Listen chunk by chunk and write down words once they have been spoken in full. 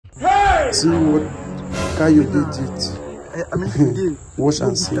See what kayode did. I mean, Watch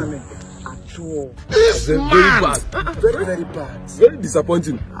and see. This very bad. Very bad. Very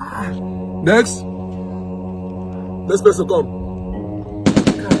disappointing. Next person come.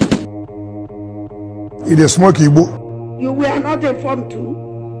 It is smoky book. You were not informed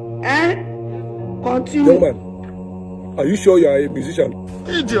too. Eh? Continue. Young man, are you sure you are a musician?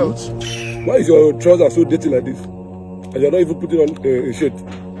 Idiot. Why is your trouser so dirty like this? And you're not even putting on a shirt.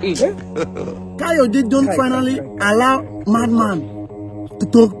 Kayode don't finally allow madman to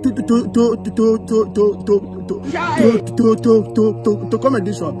come at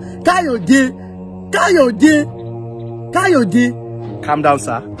this one. Kayode. Calm down,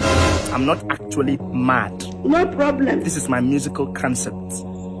 sir. I'm not actually mad. No problem. This is my musical concept.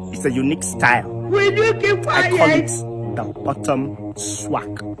 It's a unique style. Will you keep I call quiet? it the bottom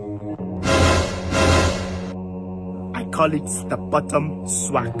swag. I call it the bottom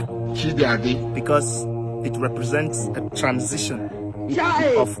swag because it represents a transition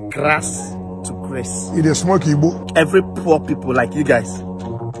of grass to grace. It is smoky book. Every poor people like you guys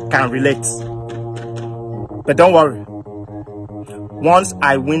can relate. But don't worry. Once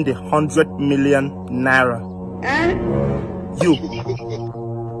I win the 100 million naira, you,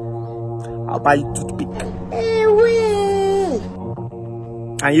 I'll buy you toothpick.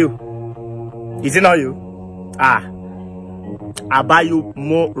 And you, is it not you? I'll buy you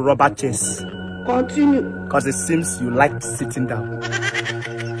more rubber chairs. Continue. Because it seems you like sitting down.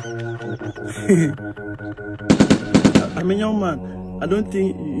 I mean, young man, I don't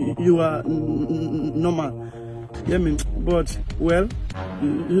think you are normal. Yeah, but well,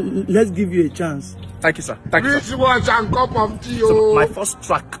 let's give you a chance. Thank you, sir. Thank you, sir. So my first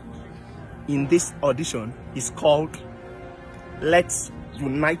track in this audition is called Let's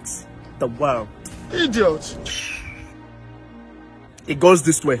Unite the World. Idiot. It goes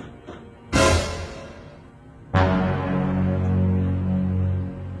this way.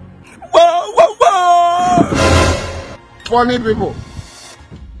 Whoa, whoa, whoa! Funny people.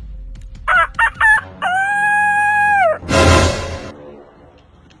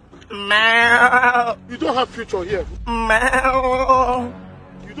 You don't have future here. Meow.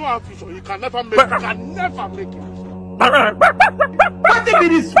 You don't have future. You can never make it. You can never make it. What if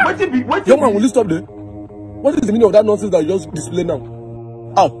it is? Young man, will you stop there? What is the meaning of that nonsense that you just display now?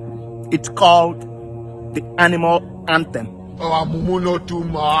 Oh, it's called the animal anthem. Oh, Mumu, not too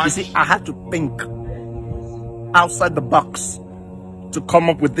much. You see, I had to think outside the box to come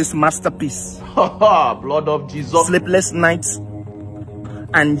up with this masterpiece. Blood of Jesus. Sleepless nights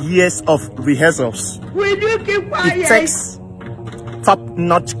and years of rehearsals. Will you keep quiet? It takes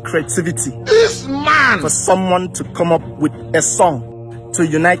top-notch creativity This man. for someone to come up with a song to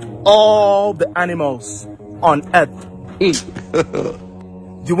unite all the animals on earth.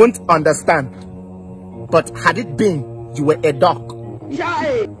 You won't understand, but had it been you were a dog,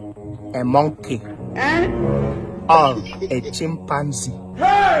 a monkey, or a chimpanzee,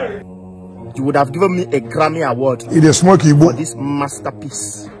 you would have given me a Grammy Award It is smoky for book. this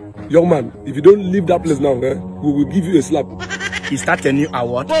masterpiece. Young man, if you don't leave that place now, we will give you a slap. Is that a new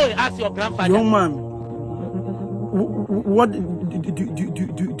award? Go and ask your grandfather. Young man, what do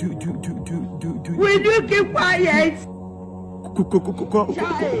Will you keep quiet?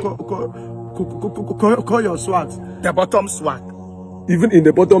 call your swag? The bottom swag. Even in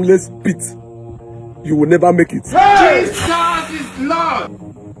the bottomless pit, you will never make it. Jesus is Lord.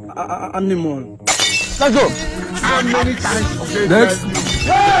 Animal. Let's go. How many times you say Next.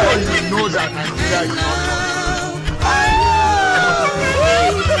 that? You know that Nigeria is not.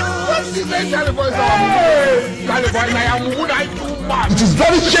 It is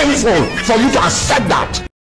very shameful for you to accept that.